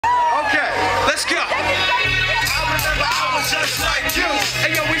Let's go. I remember I was just like you.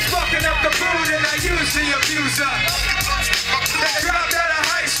 And yo, we fucking up the food and I used the abuser. That dropped out of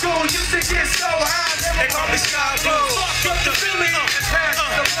high school, used to get so high, they call me Sky Blue. Fuck the Philly and pass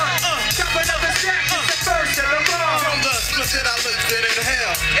the blunt. Chop another stack, it's the first of the wrong. From the split that I lived in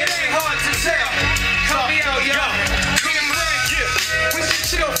hell. It ain't hard to tell. Call me out, yo. We should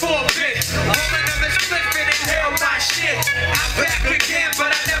chill for a bit. Rolling on the Spliff and inhale my shit. I'm back again, but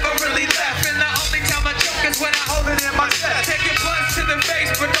I never really left. And the only time I joke is when I hold it in my chest. Taking blunts to the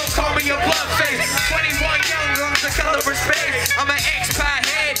face, but don't call me a blunt face. 21 young lungs, the color of space. I'm an ex-pie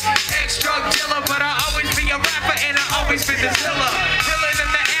head, ex-drug dealer, but I'll always be a rapper and I'll always be the zilla. Chillin' in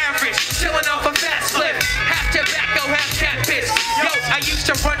the average, chillin' off a fat slip. Half tobacco, half cat piss. Yo, I used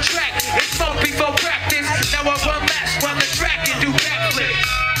to run track and smoke before practice. Now I run laps while the track and do backflips.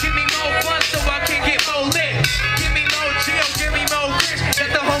 Give me more fun so I can get more lit. Give me more chill, give me more Grynch.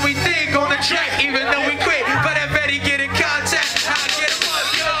 Let the homie Thig on the track, even though we quit. But I bet he get in contact, I get him up,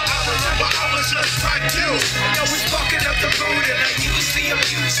 yo. I remember I was just like you. Yo, we fucking up the food and I used the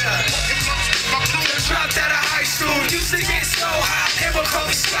abuser. Dropped out of high school, used to get so high, they would call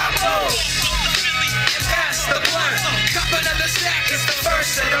me Sky Blue. And pass the blunt, cop another stack, it's the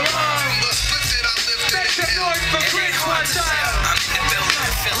first of the wrong. Make some noise for Grynch one time. I'm in the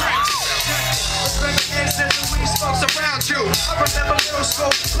building, feeling myself. Reminiscing the weed smokes around you. I remember middle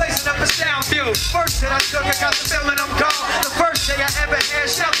school, blazing up a sound view. First hit I took, I got the feeling I'm gone. The first day I ever had,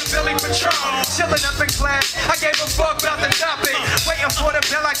 shout to Billy Patron. Chilling up in class, I gave a fuck about the topic. Waiting for the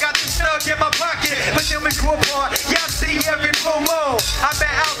bell, I got the snug in my pocket. But then we grew apart, y'all see every blue moon. I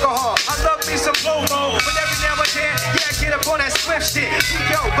bet alcohol, I love me some blue moon. But every now and then, yeah, I get up on that Spliff shit.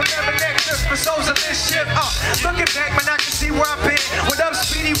 Yo, but never next for souls of this shit. Looking back, man, I can see where I've been. What up,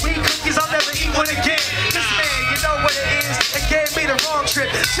 Speedy? Weed cookies, I'll never eat one again. This man, you know what it is. It gave me the wrong trip.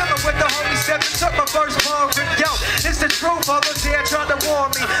 Chillin' with the homie steps and took my first ball grip. Yo, it's the truth. All those there trying to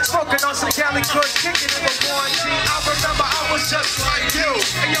warn me. Smoking on some Cali Kush, kicking in the warranty. I remember I was just like you.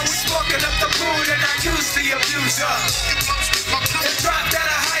 And yo, we smoking up the food and I used the abuser. And dropped out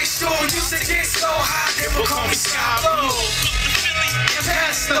of high school, used to get so high, they would call me Sky Blue. And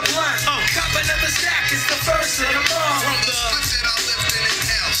pass the blunt, cop another stack, it's the first of the month. From the split that I lived in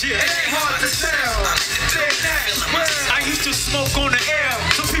hell. It ain't hard to tell. I used to smoke on the air,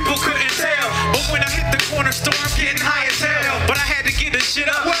 so people couldn't tell. But when I hit the corner store, I'm getting high as hell. But I had to get the shit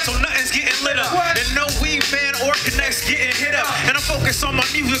up, so nothing's getting lit up. And no weed man or connects getting hit up. And I'm focused on my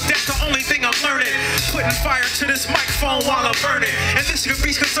music, that's the only thing I'm learning. Putting fire to this microphone while I'm burning. And this could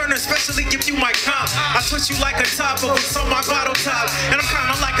be concerning, especially if you might comp. I twist you like a top, but it's on my bottle top. And I'm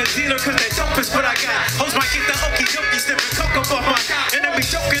kinda like a dealer, cause that dope is what I got. Hoes might get the okey dokey, sniffing coke up off my cock. And then be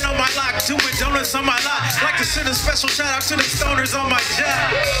joking on my lock, doing donuts on my lot. Like to send a special shout out to the stoners on my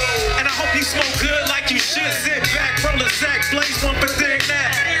job. And I hope you smoke good like you should. Sit back, roll a sack, blaze one for Thig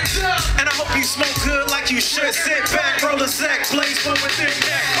that. And I hope you smoke good like you should. Sit back, roll a sack, blaze one for Thig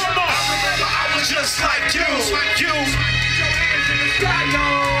that. Come on, I remember I was just like you. You.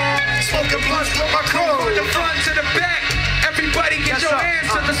 Smoking blunts with my crew. From the front to the back, everybody get your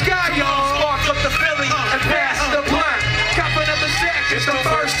hands to the sky, y'all. Spark up the Philly and pass the blunt. Cop another sack, it's the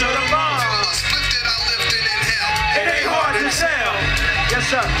first of the month. It ain't hard to tell. Yes,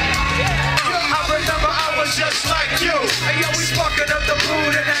 sir. I remember I was just like you. And yo, we sparking up the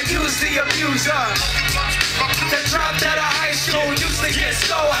food and I used the abuser. That dropped out of high school, used to get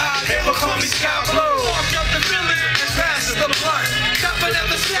so high, they would call me Sky Blue. Walk up the Philly and pass the blunt. Cop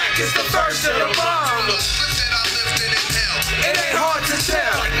another sack, it's the first of the month. It ain't hard to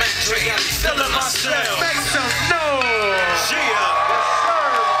tell. I'm still in myself. Make some noise. Yeah.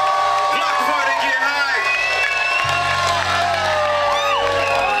 Block party, get high.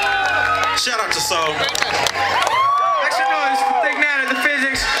 Shout out to Soul. Make some noise for Thig and the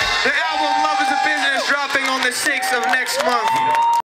Physics. The album Love is a Business dropping on the 6th of next month.